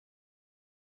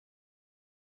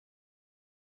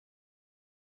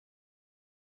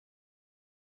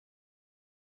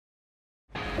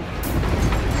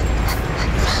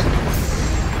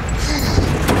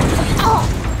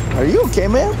Are you okay,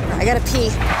 man? I gotta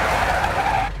pee.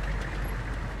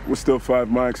 We're still 5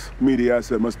 mics. Media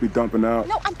asset must be dumping out.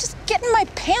 No, I'm just getting my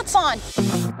pants on.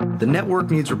 The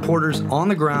network needs reporters on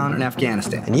the ground in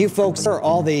Afghanistan. And you folks are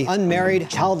all the unmarried,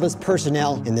 childless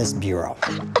personnel in this bureau.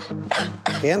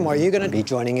 Kim, are you going to be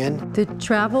joining in? The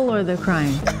travel or the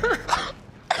crime?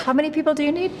 How many people do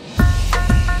you need?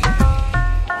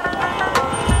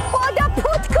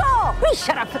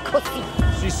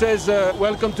 She says,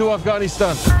 welcome to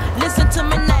Afghanistan. Listen to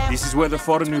me now. This is where the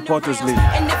foreign reporters live.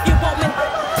 And if you want me,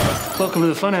 Welcome to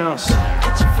the funhouse.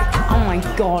 Oh my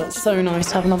God, it's so nice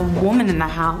to have another woman in the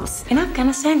house. In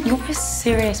Afghanistan, you're a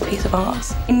serious piece of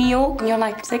ass. In New York, you're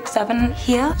like 6, 7.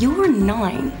 Here, you're a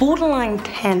 9, borderline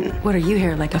 10. What are you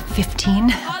here, like a 15?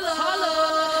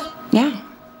 Yeah.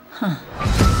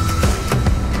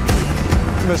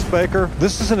 Miss Baker,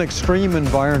 this is an extreme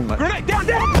environment. Grenade, down,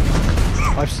 down!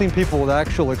 I've seen people with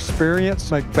actual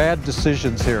experience make bad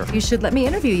decisions here. You should let me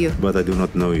interview you. But I do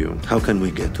not know you. How can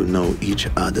we get to know each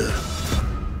other?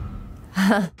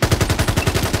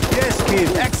 Yes,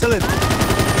 kid. Excellent.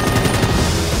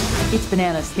 It's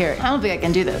bananas. Here, I don't think I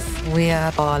can do this. We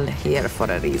are all here for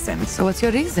a reason. So what's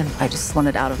your reason? I just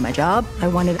wanted out of my job. I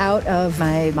wanted out of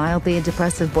my mildly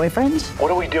depressive boyfriend.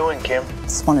 What are we doing, Kim?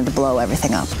 Just wanted to blow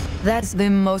everything up. That's the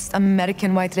most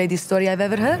American white lady story I've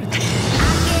ever heard.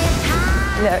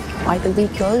 Look, either we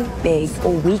go big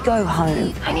or we go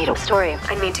home. I need a story.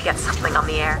 I need to get something on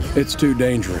the air. It's too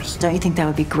dangerous. Don't you think that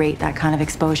would be great, that kind of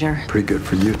exposure? Pretty good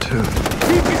for you, too.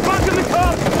 He's back in the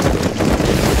car!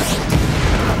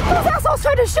 Those assholes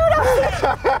trying to shoot us!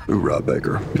 Hoorah,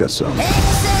 Baker. Get some.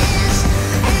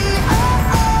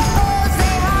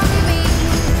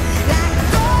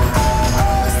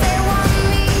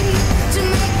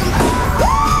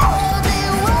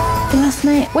 Last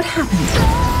night, what happened?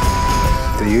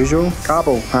 The usual.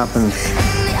 Kabul happened.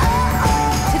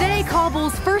 Today,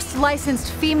 Kabul's first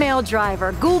licensed female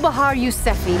driver, Gulbahar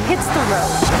Yousefi, hits the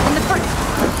road. In the first...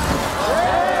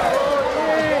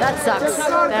 That sucks.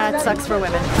 That sucks for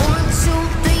women. 1, 2,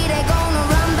 3, they're gonna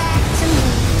run back to me.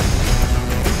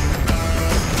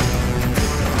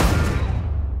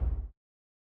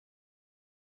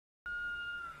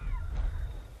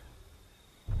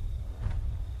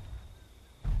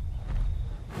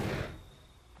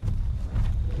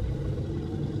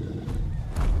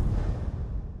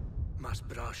 Mas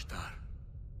brashtar.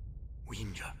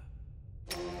 Winja.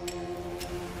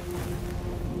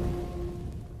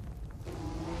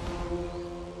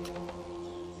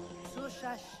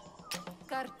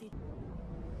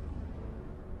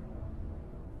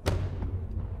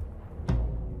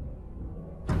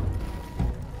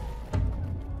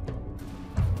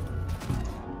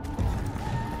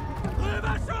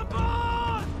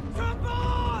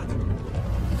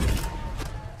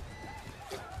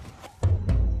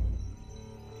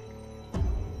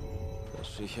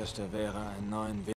 Das Sicherste wäre, einen neuen Weg